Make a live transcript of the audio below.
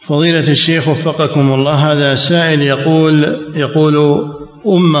فضيلة الشيخ وفقكم الله، هذا سائل يقول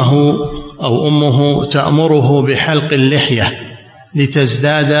أمه تأمره بحلق اللحية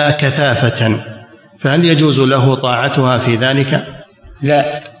لتزداد كثافة، فهل يجوز له طاعتها في ذلك؟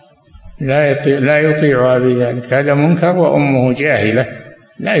 لا يطيعها بذلك، هذا منكر، وأمه جاهلة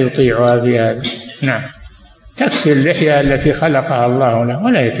لا يطيعها بهذا. نعم، تكفي اللحية التي خلقها الله له،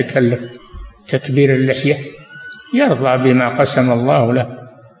 ولا يتكلف تكبير اللحية، يرضى بما قسم الله له.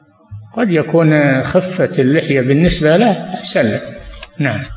 قد يكون خفة اللحية بالنسبة له أحسن له. نعم.